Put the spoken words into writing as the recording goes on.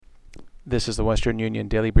This is the Western Union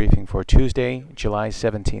Daily Briefing for Tuesday, July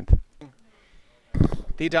 17th.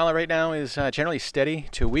 The dollar right now is generally steady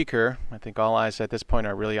to weaker. I think all eyes at this point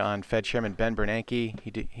are really on Fed Chairman Ben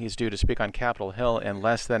Bernanke. He's due to speak on Capitol Hill in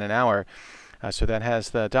less than an hour. So that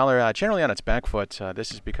has the dollar generally on its back foot.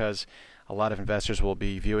 This is because a lot of investors will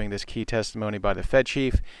be viewing this key testimony by the Fed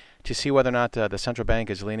chief to see whether or not the central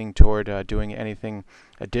bank is leaning toward doing anything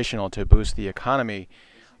additional to boost the economy.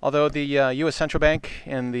 Although the U.S. Central Bank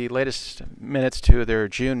in the latest minutes to their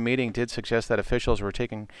June meeting did suggest that officials were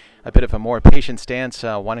taking a bit of a more patient stance,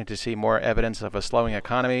 wanting to see more evidence of a slowing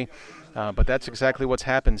economy. But that's exactly what's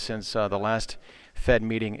happened since the last Fed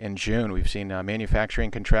meeting in June. We've seen manufacturing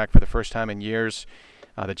contract for the first time in years.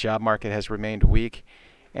 The job market has remained weak.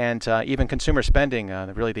 And even consumer spending,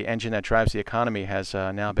 really the engine that drives the economy, has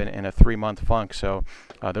now been in a 3-month funk. So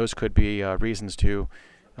those could be reasons to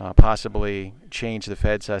possibly change the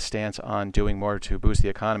Fed's stance on doing more to boost the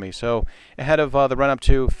economy. So ahead of the run-up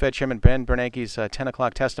to Fed Chairman Ben Bernanke's 10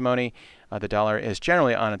 o'clock testimony, the dollar is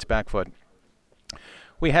generally on its back foot.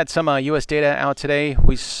 We had some U.S. data out today.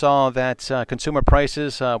 We saw that consumer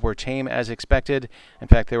prices were tame as expected. In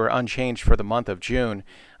fact, they were unchanged for the month of June.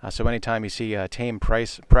 So anytime you see tame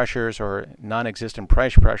price pressures or non-existent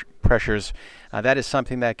price pressures, that is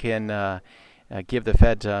something that can give the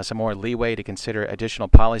Fed some more leeway to consider additional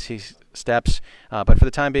policy steps. But for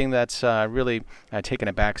the time being, that's really taken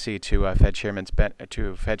a backseat to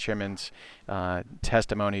Fed Chairman's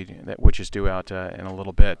testimony, which is due out in a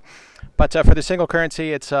little bit. But for the single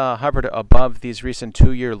currency, it's hovered above these recent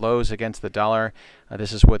 2-year lows against the dollar.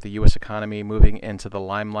 This is with the U.S. economy moving into the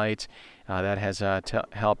limelight. That has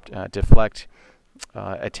helped deflect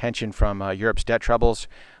attention from Europe's debt troubles.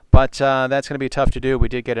 But that's going to be tough to do. We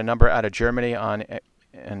did get a number out of Germany on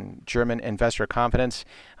German investor confidence.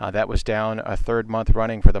 That was down a third month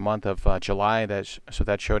running for the month of July. So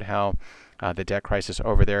that showed how the debt crisis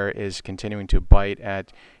over there is continuing to bite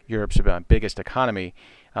at Europe's biggest economy.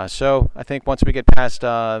 So I think once we get past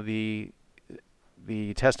the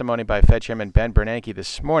testimony by Fed Chairman Ben Bernanke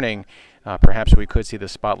this morning, perhaps we could see the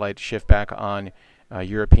spotlight shift back on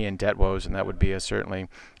European debt woes, and that would be certainly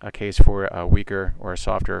a case for a weaker or a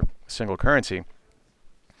softer single currency.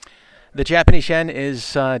 The Japanese yen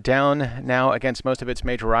is down now against most of its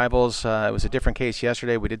major rivals. It was a different case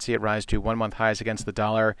yesterday. We did see it rise to 1-month highs against the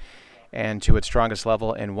dollar and to its strongest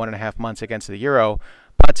level in 1.5 months against the euro.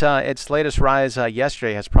 But its latest rise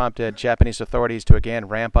yesterday has prompted Japanese authorities to again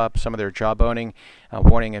ramp up some of their jawboning,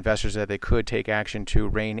 warning investors that they could take action to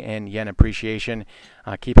rein in yen appreciation.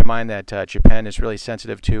 Keep in mind that Japan is really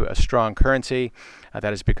sensitive to a strong currency.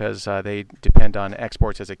 That is because they depend on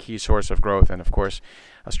exports as a key source of growth. And of course,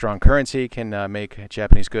 a strong currency can make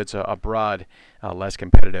Japanese goods abroad less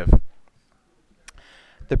competitive.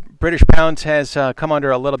 The British pound has come under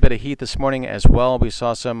a little bit of heat this morning as well. We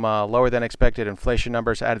saw some lower than expected inflation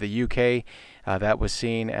numbers out of the UK. That was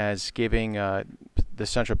seen as giving the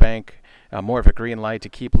central bank more of a green light to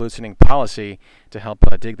keep loosening policy to help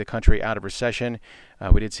dig the country out of recession.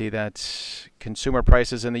 We did see that consumer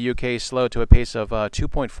prices in the UK slowed to a pace of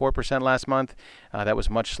 2.4% last month. That was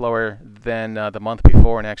much slower than the month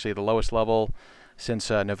before, and actually the lowest level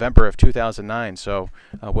since November of 2009. So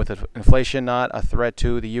with inflation not a threat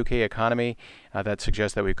to the UK economy, that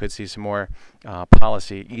suggests that we could see some more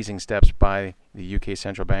policy easing steps by the UK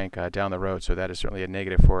central bank down the road. So that is certainly a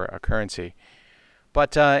negative for a currency.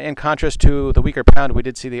 But in contrast to the weaker pound, we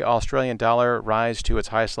did see the Australian dollar rise to its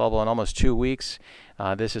highest level in almost 2 weeks.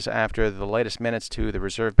 This is after the latest minutes to the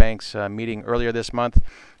Reserve Bank's meeting earlier this month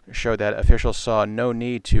showed that officials saw no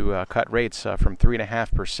need to cut rates from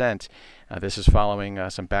 3.5%. This is following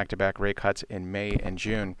some back-to-back rate cuts in May and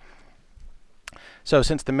June. So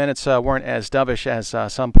since the minutes weren't as dovish as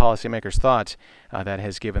some policymakers thought, that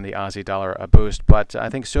has given the Aussie dollar a boost. But I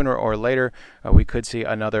think sooner or later we could see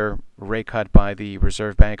another rate cut by the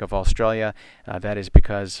Reserve Bank of Australia. That is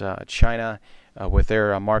because China, with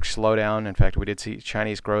their marked slowdown, in fact, we did see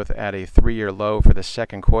Chinese growth at a 3-year low for the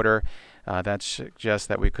second quarter. That suggests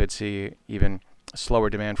that we could see even slower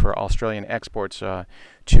demand for Australian exports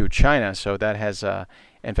to China. So that has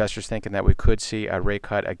investors thinking that we could see a rate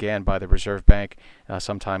cut again by the Reserve Bank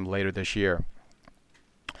sometime later this year.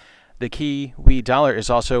 The Kiwi dollar is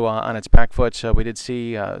also on its back foot. So we did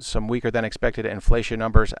see some weaker than expected inflation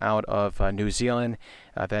numbers out of New Zealand.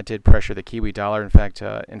 That did pressure the Kiwi dollar. In fact,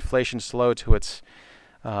 inflation slowed to its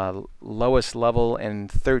lowest level in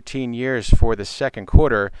 13 years for the second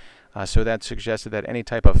quarter. So that suggested that any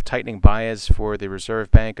type of tightening bias for the Reserve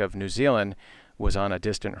Bank of New Zealand was on a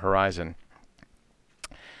distant horizon.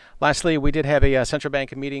 Lastly, we did have a central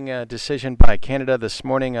bank meeting decision by Canada this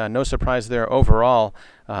morning. No surprise there overall.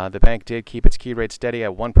 The bank did keep its key rate steady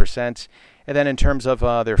at 1%. And then in terms of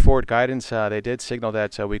their forward guidance, they did signal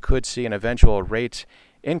that we could see an eventual rate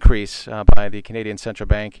increase by the Canadian Central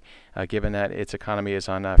Bank, given that its economy is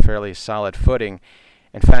on a fairly solid footing.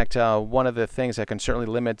 In fact, one of the things that can certainly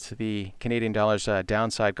limit the Canadian dollar's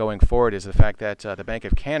downside going forward is the fact that the Bank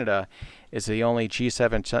of Canada is the only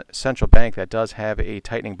G7 central bank that does have a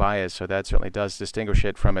tightening bias. So that certainly does distinguish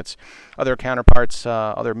it from its other counterparts,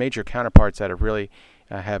 other major counterparts that have really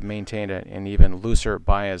have maintained an even looser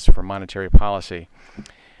bias for monetary policy.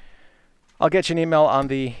 I'll get you an email on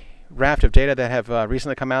the raft of data that have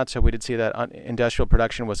recently come out. So we did see that industrial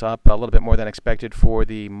production was up a little bit more than expected for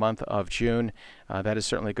the month of June. That is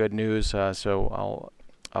certainly good news. So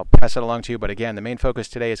I'll pass it along to you. But again, the main focus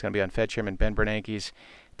today is going to be on Fed Chairman Ben Bernanke's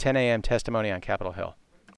 10 a.m. testimony on Capitol Hill.